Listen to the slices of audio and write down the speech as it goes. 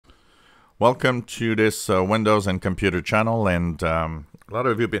Welcome to this Windows and computer channel, and a lot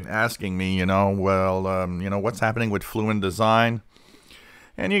of you have been asking me, what's happening with Fluent Design?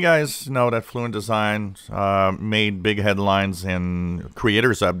 And you guys know that Fluent Design made big headlines in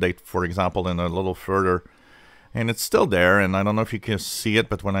Creators Update, for example, and a little further. And it's still there, and I don't know if you can see it,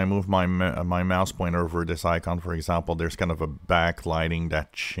 but when I move my mouse pointer over this icon, for example, there's kind of a backlighting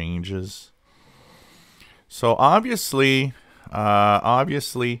that changes. So obviously,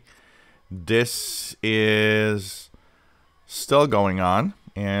 this is still going on.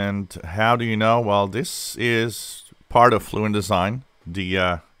 And how do you know? Well, this is part of Fluent Design,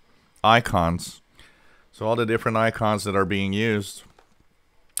 the icons. So all the different icons that are being used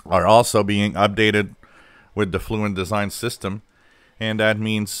are also being updated with the Fluent Design system. And that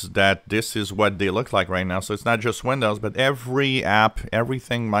means that this is what they look like right now. So it's not just Windows, but every app,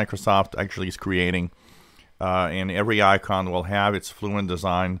 everything Microsoft actually is creating, and every icon will have its Fluent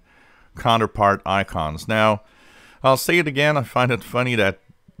Design counterpart icons. Now, I'll say it again, I find it funny that,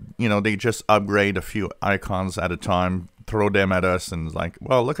 they just upgrade a few icons at a time, throw them at us, and like,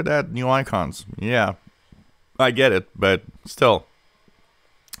 well, look at that, new icons. Yeah, I get it, but still,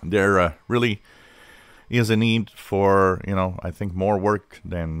 there really is a need for, I think more work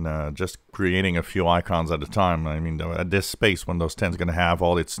than just creating a few icons at a time. I mean, at this space, Windows 10 is going to have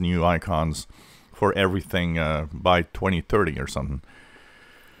all its new icons for everything by 2030 or something.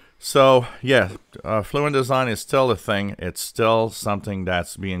 So, yeah, Fluent Design is still a thing. It's still something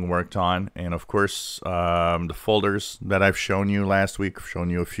that's being worked on. And, of course, the folders that I've shown you last week, I've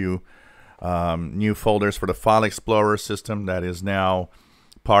shown you a few new folders for the File Explorer system that is now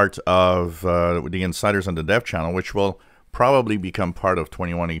part of the Insiders on the Dev channel, which will probably become part of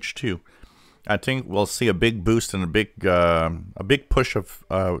 21H2. I think we'll see a big boost and a big push of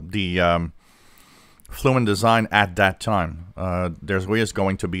the Fluent Design at that time. There's always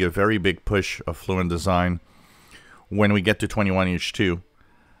going to be a very big push of Fluent Design when we get to 21H2.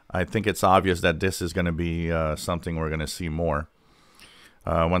 I think it's obvious that this is going to be something we're going to see more.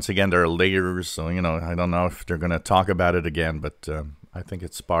 Once again, there are layers, so I don't know if they're going to talk about it again, but I think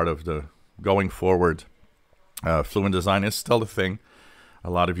it's part of the going forward. Fluent Design is still a thing. A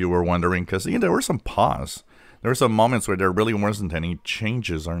lot of you were wondering because there were some pause. There were some moments where there really wasn't any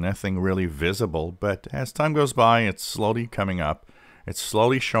changes or nothing really visible, but as time goes by, it's slowly coming up. It's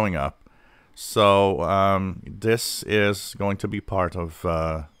slowly showing up. So this is going to be part of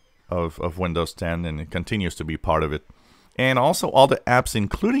Windows 10, and it continues to be part of it. And also all the apps,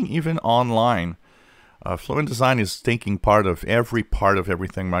 including even online. Fluent Design is taking part of everything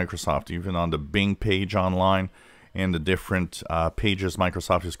Microsoft, even on the Bing page online and the different pages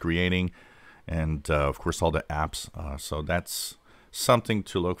Microsoft is creating. And, of course, all the apps. So that's something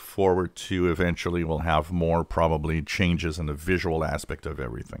to look forward to. Eventually, we'll have more probably changes in the visual aspect of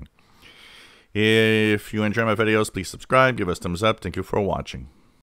everything. If you enjoy my videos, please subscribe. Give us a thumbs up. Thank you for watching.